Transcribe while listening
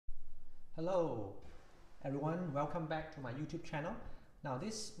Hello everyone, welcome back to my YouTube channel. Now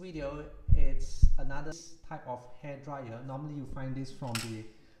this video is another type of hair dryer. Normally you find this from the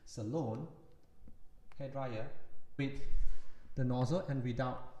Salon hair dryer with the nozzle and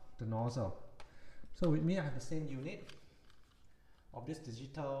without the nozzle. So with me I have the same unit of this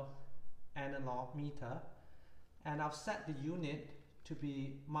digital analog meter, and I've set the unit to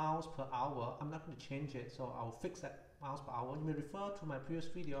be miles per hour. I'm not going to change it, so I'll fix that miles per hour. You may refer to my previous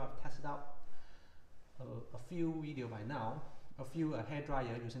video. I've tested out a few videos by now, a few hair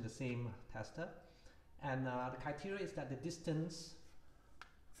dryer using the same tester, and the criteria is that the distance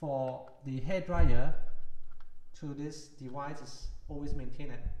for the hair dryer to this device is always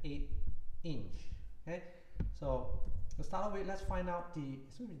maintained at 8 inch. Okay, so to start with, let's find out the.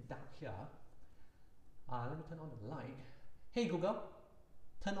 It's really dark here. Let me turn on the light. Hey Google,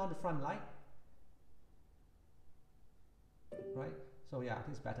 turn on the front light. Right, so yeah, I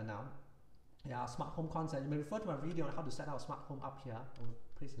think it's better now. Yeah, smart home concept. You may refer to my video on how to set up a smart home up here. I'll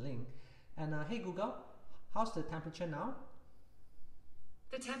place a link. And hey Google, how's the temperature now?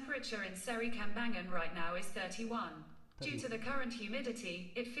 The temperature in Seri Kembangan right now is 31. Due to the current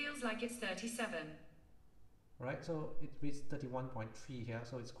humidity, it feels like it's 37. Right, so it reads 31.3 here,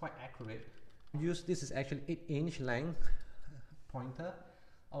 so it's quite accurate. This is actually 8-inch length pointer.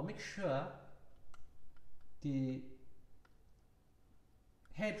 I'll make sure the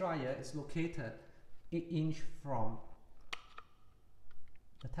hair dryer is located 8 inch from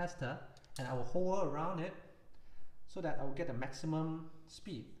the tester, and I will hover around it so that I will get the maximum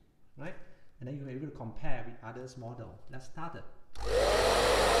speed, right? And then you'll be able to compare with others model. Let's start it.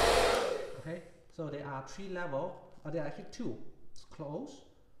 Okay, so there are 3 levels, or there are actually 2. It's close.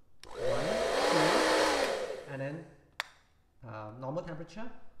 1, 2, and then normal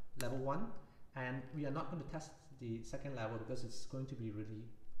temperature, level 1, and we are not going to test the second level because it's going to be really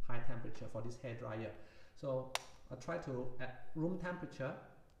high temperature for this hair dryer. So I'll try to at room temperature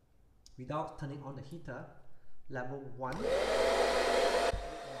without turning on the heater, level 1. For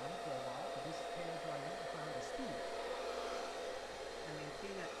this hair dryer, find the speed and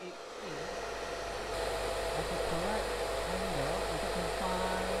maintain at 8 inch at the correct angle. We can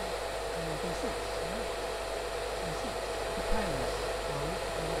find 6, right? 6 depends on which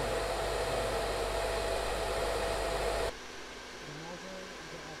angle. The nozzle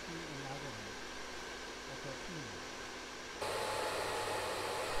is actually 11 or 13.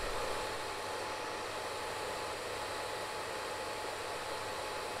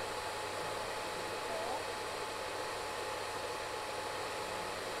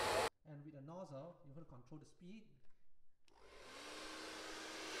 And with the nozzle, you're going to control the speed.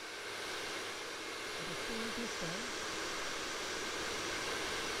 At the same distance,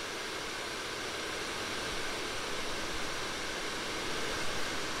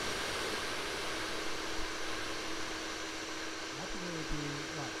 that will be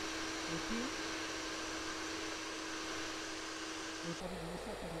what? 18? We probably use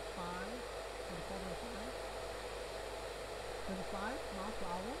 25, 25 miles per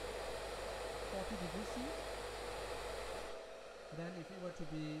hour, 40 degrees C. Then if it were to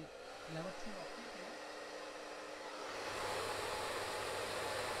be level 2 of heater,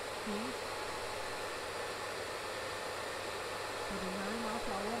 speed 39 miles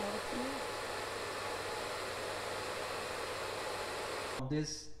per hour, level 2.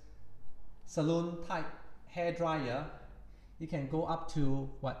 This Salon type hair dryer, you can go up to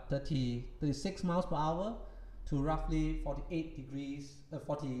what, 36 miles per hour to roughly 48 degrees,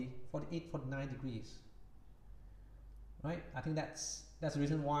 49 degrees. Right? I think that's the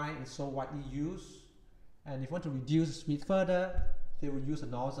reason why it's so widely used. And if you want to reduce the speed further, they will use a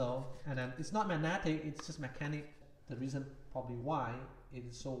nozzle. And then it's not magnetic, it's just mechanic. The reason probably why it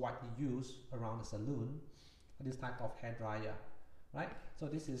is so widely used around the saloon for this type of hair dryer. Right? So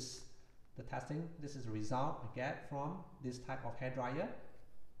this is the testing. This is the result I get from this type of hair dryer.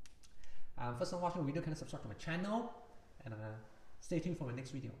 First time watching the video, can you subscribe to my channel, and stay tuned for my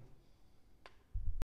next video.